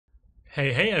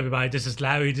Hey everybody, this is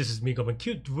Larry. This is me going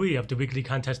Q3 of the weekly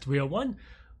contest 301.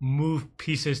 Move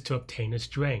pieces to obtain a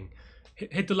string.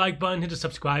 Hit the like button, hit the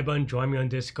subscribe button, join me on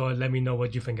Discord, let me know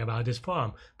what you think about this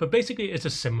problem. But basically it's a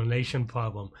simulation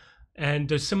problem. And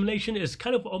the simulation is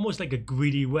kind of almost like a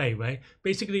greedy way, right?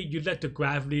 Basically you let the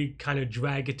gravity kind of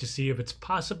drag it to see if it's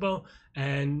possible,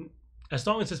 and as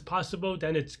long as it's possible,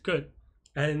 then it's good.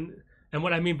 And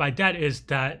what I mean by that is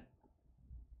that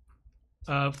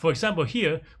for example,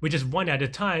 here we just one at a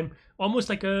time, almost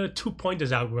like a 2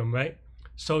 pointers algorithm, right?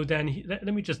 So then let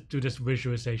me just do this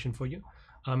visualization for you,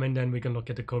 and then we can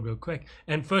look at the code real quick.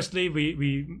 And firstly,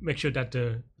 we make sure that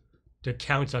the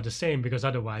counts are the same, because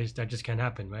otherwise that just can't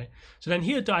happen, right? So then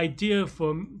here the idea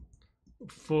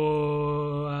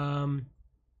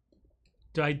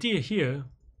the idea here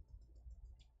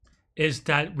is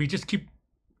that we just keep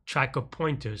track of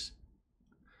pointers.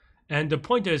 And the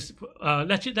point is,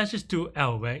 let's just do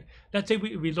L, right? Let's say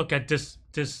we look at this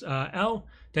L,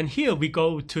 then here we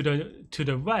go to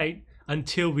the right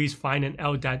until we find an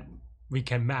L that we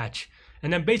can match,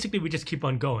 and then basically we just keep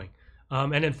on going,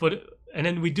 and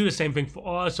then we do the same thing for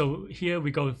R. So here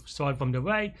we go start from the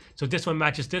right, so this one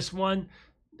matches this one,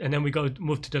 and then we go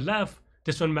move to the left,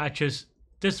 this one matches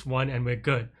this one, and we're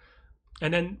good.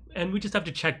 And we just have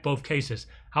to check both cases.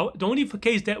 The only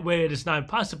case that where it is not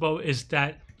possible is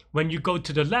that when you go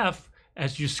to the left,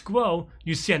 as you scroll,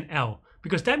 you see an L,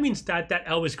 because that means that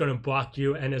L is going to block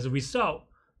you, and as a result,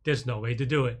 there's no way to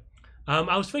do it.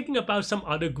 I was thinking about some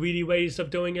other greedy ways of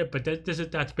doing it, but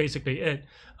that's basically it.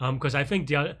 Because I think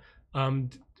the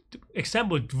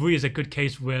example 3 is a good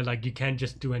case where like you can't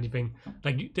just do anything.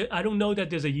 Like I don't know that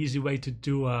there's an easy way to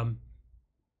do a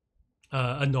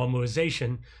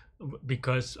normalization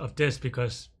because of this,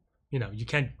 because you know you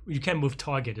can't move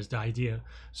target is the idea.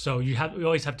 So you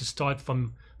always have to start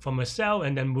from a cell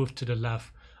and then move to the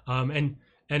left. And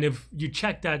if you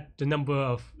check that the number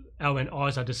of L and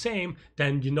R's are the same,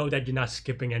 then you know that you're not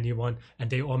skipping anyone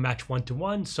and they all match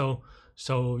 1-to-1.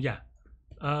 So yeah.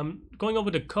 Going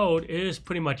over the code is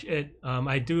pretty much it.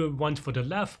 I do ones for the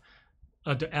left,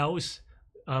 the L's.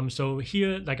 So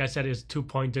here, like I said, is 2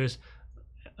 pointers.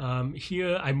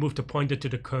 Here I move the pointer to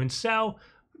the current cell,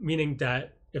 meaning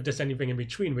that if there's anything in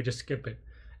between, we just skip it.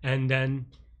 And then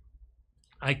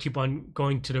I keep on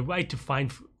going to the right to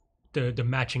find the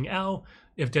matching L.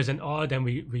 If there's an R, then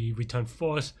we return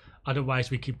false. Otherwise,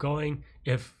 we keep going.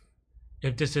 If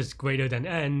this is greater than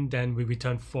N, then we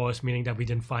return false, meaning that we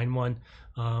didn't find one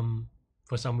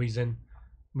for some reason,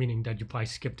 meaning that you probably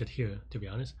skipped it here, to be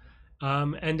honest.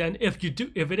 And then if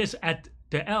it is at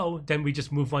the L, then we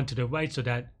just move on to the right, so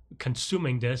that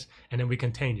consuming this, and then we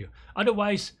continue.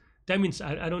 Otherwise, that means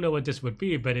I don't know what this would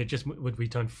be, but it just would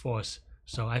return false.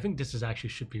 So I think this is actually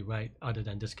should be right, other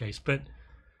than this case, but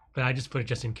I just put it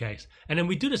just in case. And then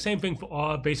we do the same thing for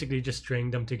R, basically just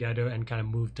string them together and kind of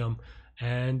move them,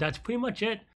 and that's pretty much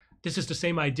it. This is the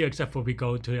same idea, except for we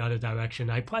go to the other direction.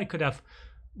 I probably could have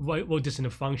wrote this in a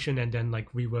function and then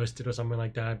like reversed it or something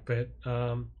like that, but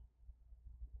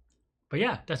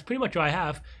yeah, that's pretty much what I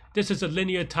have. This is a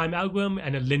linear time algorithm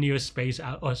and a linear space,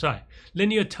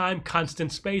 linear time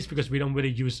constant space, because we don't really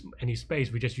use any space.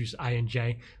 We just use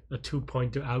INJ, a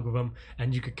 2-pointer algorithm,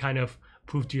 and you could kind of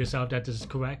prove to yourself that this is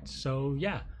correct. So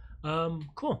yeah,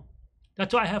 cool.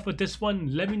 That's all I have for this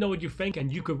one. Let me know what you think,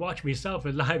 and you could watch me solve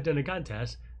it live in the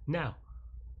contest now.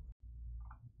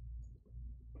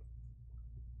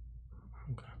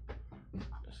 Okay,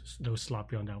 a little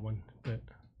sloppy on that one, but.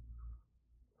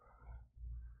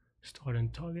 Start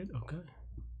and target, okay.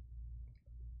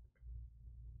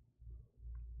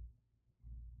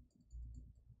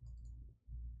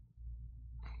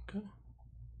 Okay.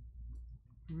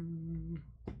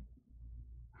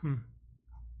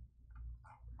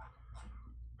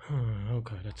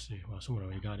 Okay, let's see. Well, someone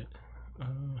already got it.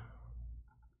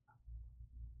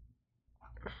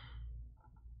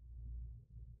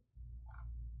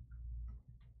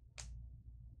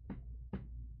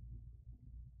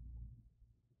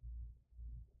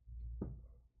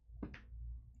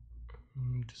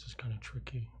 This is kind of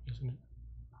tricky, isn't it?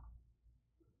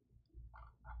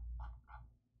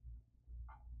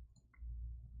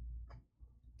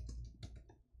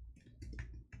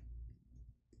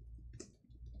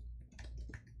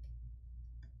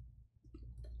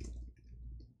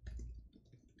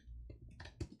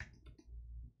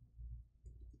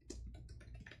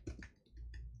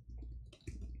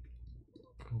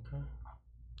 Okay.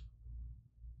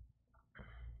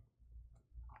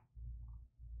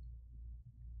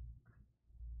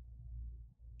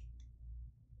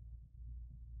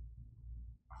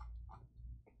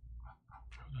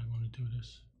 I want to do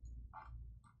this.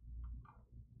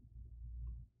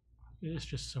 It's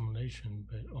just simulation,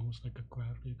 but almost like a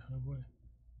gravity kind of way.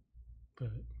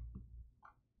 But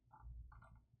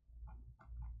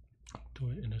do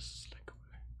it in a slick way.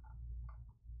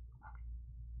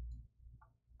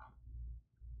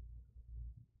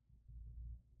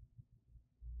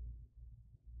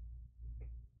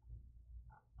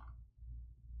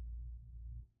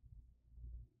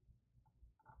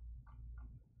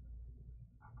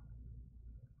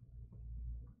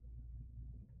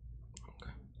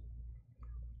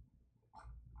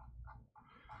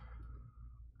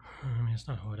 I mean, it's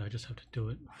not hard. I just have to do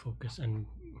it, focus on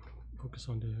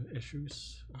the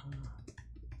issues. Do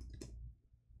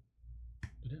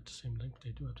they have the same length? They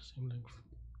do have the same length.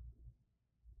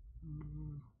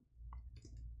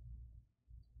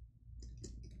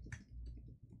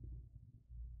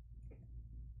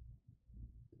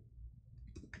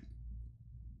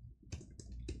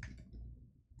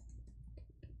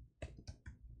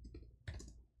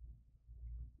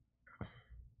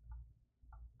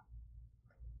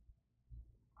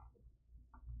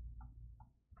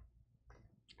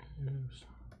 Oops.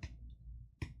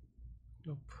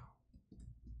 Nope.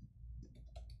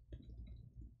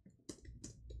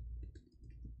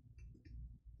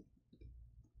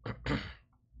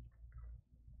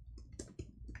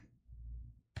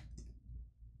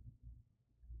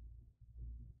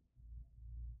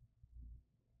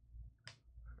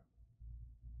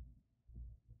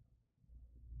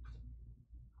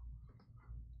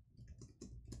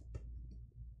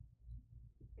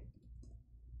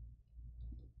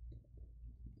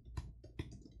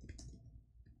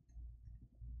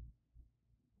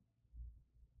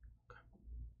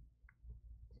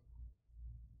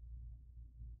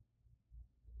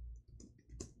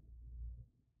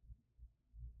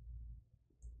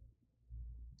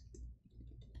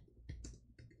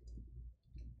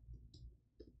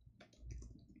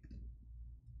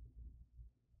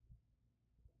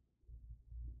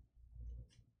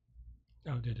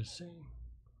 Oh, they're the same.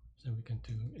 So we can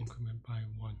do increment by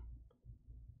 1.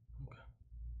 Okay.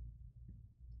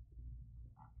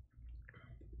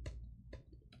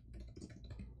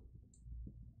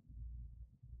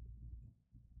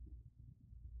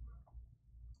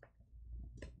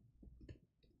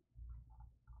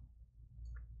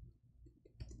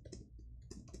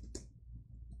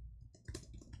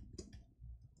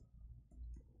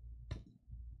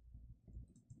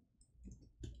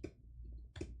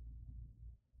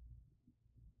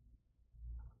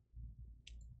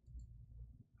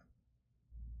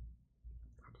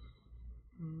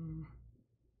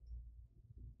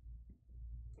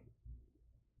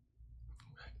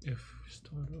 If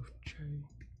start of J,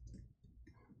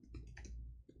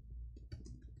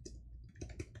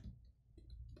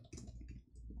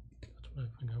 that's what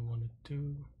I think I want to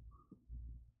do.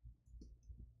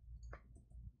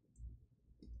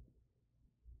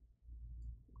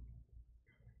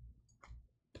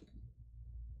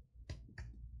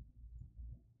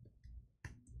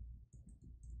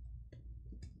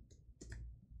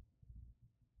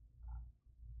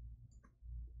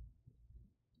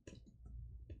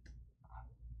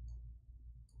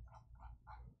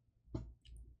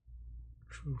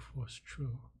 True, false,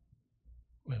 true.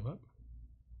 Wait, what?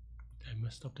 I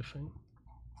messed up the thing.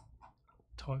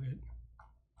 Target.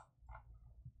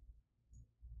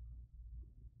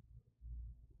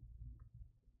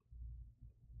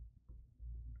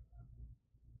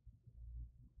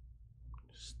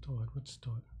 Start, what's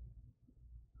start?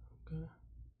 Okay.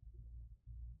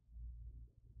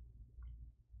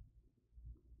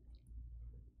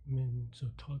 Min, so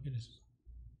target is,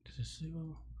 this is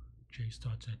 0. J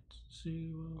starts at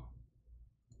 0.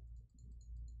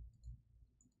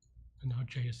 And now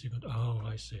J is equal to, oh,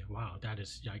 I see. Wow, that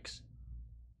is yikes.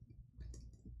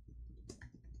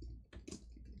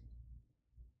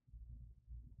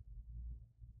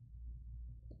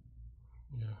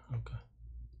 Yeah, okay.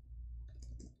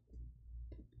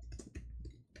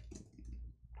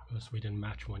 Because we didn't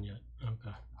match one yet.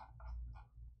 Okay.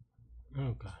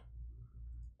 Okay.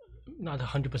 Not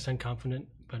 100% confident,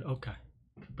 but okay.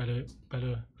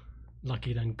 Better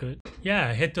lucky than good.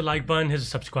 Yeah, hit the like button, hit the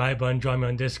subscribe button, join me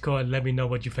on Discord, let me know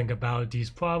what you think about these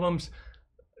problems.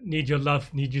 Need your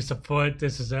love, need your support.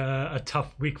 This is a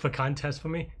tough week for contests for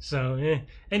me. So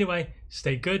anyway,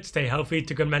 stay good, stay healthy,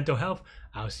 to good mental health.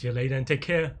 I'll see you later and take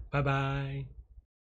care. Bye bye.